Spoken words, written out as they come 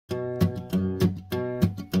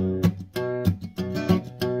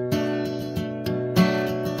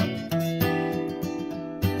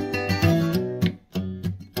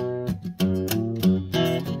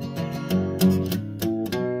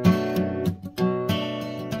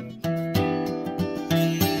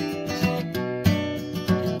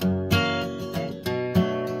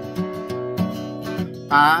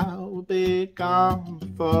I will be gone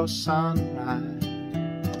before sunrise.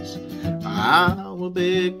 I will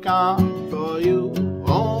be gone before you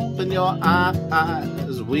open your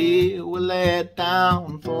eyes. We will lay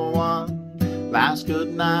down for one last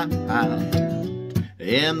good night.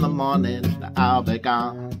 In the morning I'll be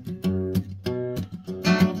gone.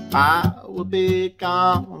 I will be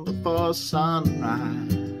gone before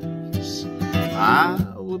sunrise. I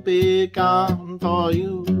will be gone for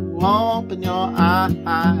you open your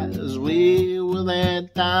eyes. We will lay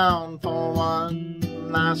down for one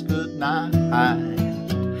last good night.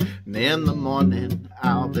 And in the morning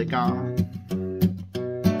I'll be gone.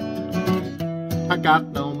 I got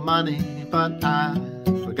no money, but I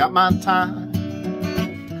got my time,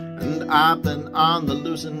 and I've been on the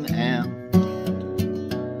losing end.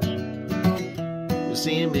 You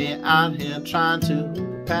see me out here trying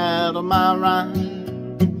to peddle my rhymes.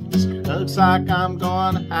 Looks like I'm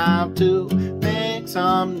gonna have to make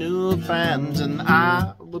some new friends, and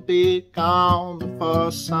I will be gone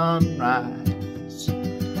before sunrise.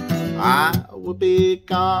 I will be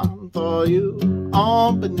gone for you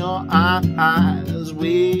open your eyes.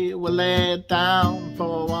 We will lay down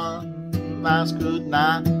for one last good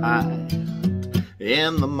night.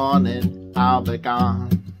 In the morning I'll be gone.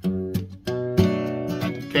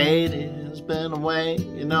 Katie's been away,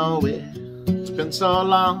 you know it's been so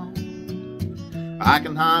long, I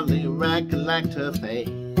can hardly recollect her face,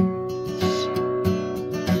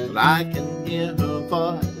 but I can hear her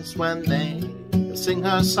voice when they sing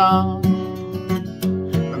her song.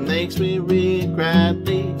 It makes me regret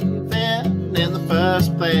leaving in the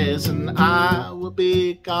first place, and I will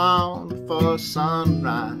be gone before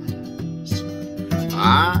sunrise.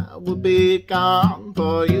 I will be gone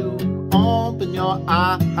for you open your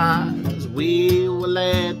eyes. We will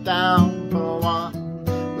lay down for one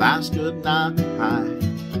last good night.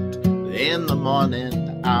 In the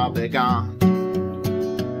morning I'll be gone.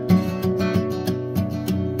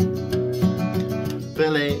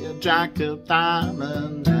 Billy, Jacob,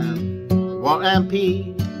 Diamond, and War and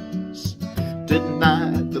Peace didn't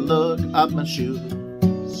like the look of my shoes.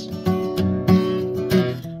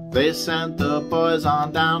 They sent the boys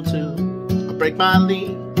on down to break my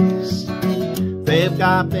lease. They've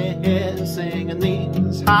got me here singing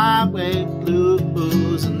these highway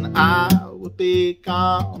blues, and I will be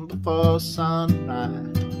gone before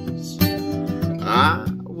sunrise. I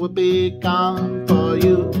will be gone for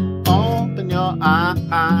you open your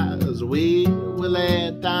eyes. We will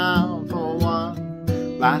lay down for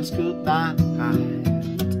one last good night.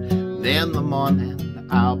 In the morning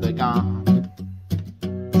I'll be gone.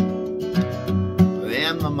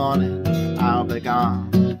 In the morning I'll be gone.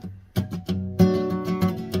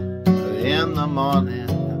 In the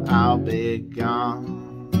morning I'll be gone.